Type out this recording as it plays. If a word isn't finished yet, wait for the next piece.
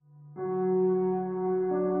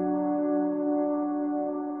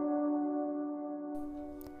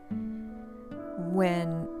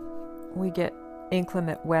when we get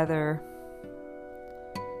inclement weather,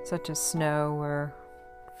 such as snow or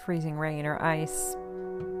freezing rain or ice,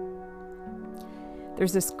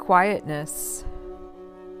 there's this quietness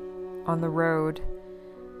on the road.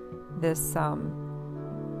 There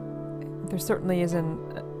certainly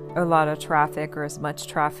isn't a lot of traffic or as much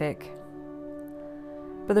traffic,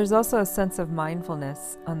 but there's also a sense of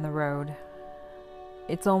mindfulness on the road.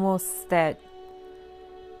 It's almost that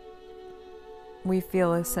we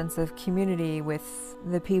feel a sense of community with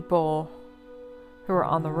the people who are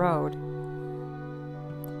on the road.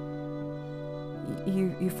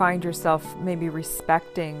 You find yourself maybe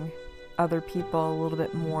respecting other people a little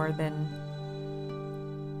bit more than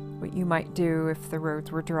what you might do if the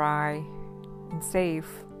roads were dry and safe.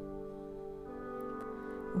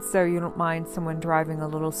 And so you don't mind someone driving a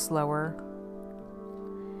little slower.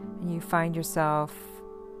 And you find yourself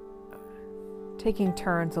taking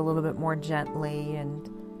turns a little bit more gently and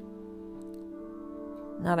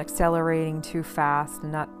not accelerating too fast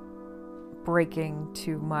and not braking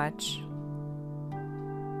too much.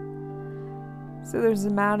 So there's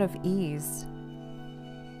an amount of ease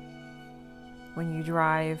when you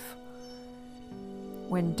drive,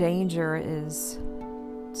 when danger is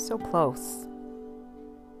so close.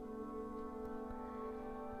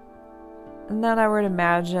 And then I would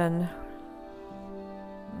imagine,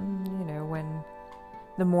 when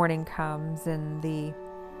the morning comes and the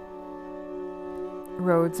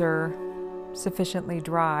roads are sufficiently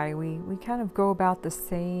dry, we kind of go about the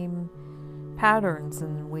same patterns,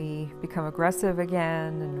 and we become aggressive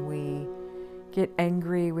again, and we get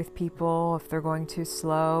angry with people if they're going too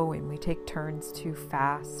slow, and we take turns too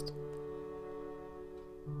fast.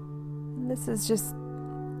 And this is just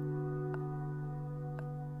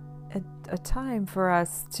a time for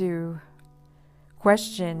us to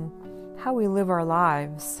question how we live our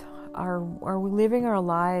lives. Are we living our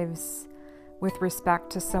lives with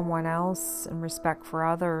respect to someone else and respect for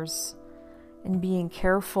others, and being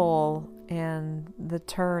careful in the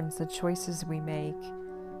turns, the choices we make,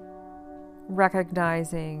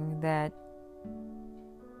 recognizing that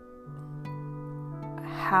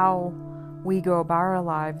how we go about our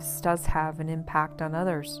lives does have an impact on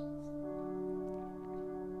others.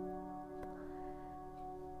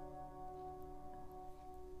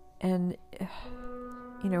 And,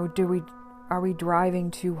 are we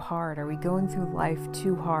driving too hard? Are we going through life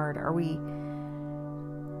too hard? Are we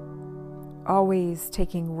always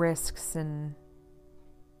taking risks and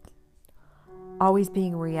always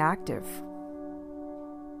being reactive?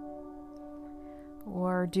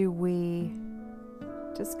 Or do we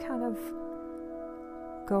just kind of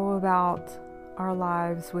go about our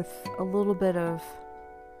lives with a little bit of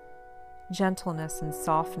gentleness and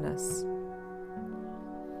softness,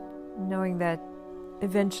 knowing that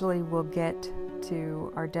eventually we'll get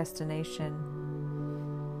to our destination?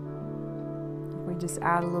 We just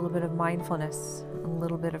add a little bit of mindfulness, a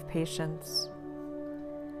little bit of patience,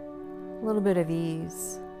 a little bit of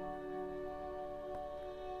ease.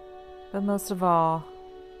 But most of all,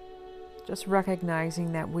 just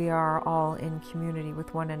recognizing that we are all in community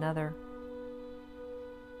with one another.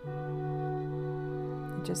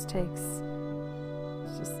 It's just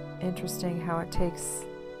interesting how it takes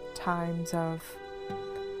times of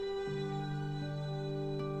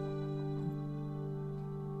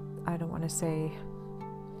I don't want to say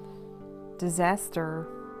disaster,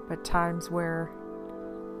 but times where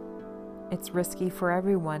it's risky for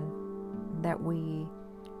everyone,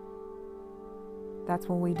 that's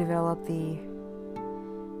when we develop the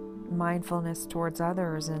mindfulness towards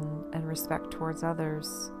others and respect towards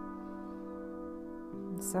others.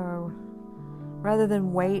 So rather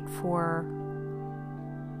than wait for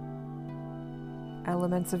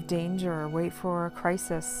elements of danger or wait for a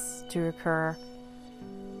crisis to occur,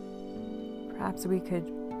 perhaps we could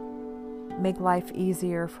make life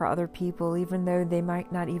easier for other people, even though they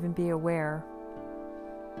might not even be aware.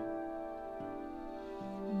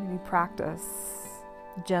 Maybe practice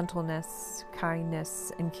gentleness,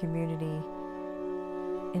 kindness, and community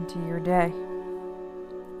into your day.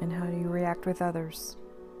 And how do you react with others?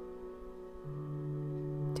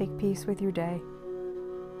 Take peace with your day.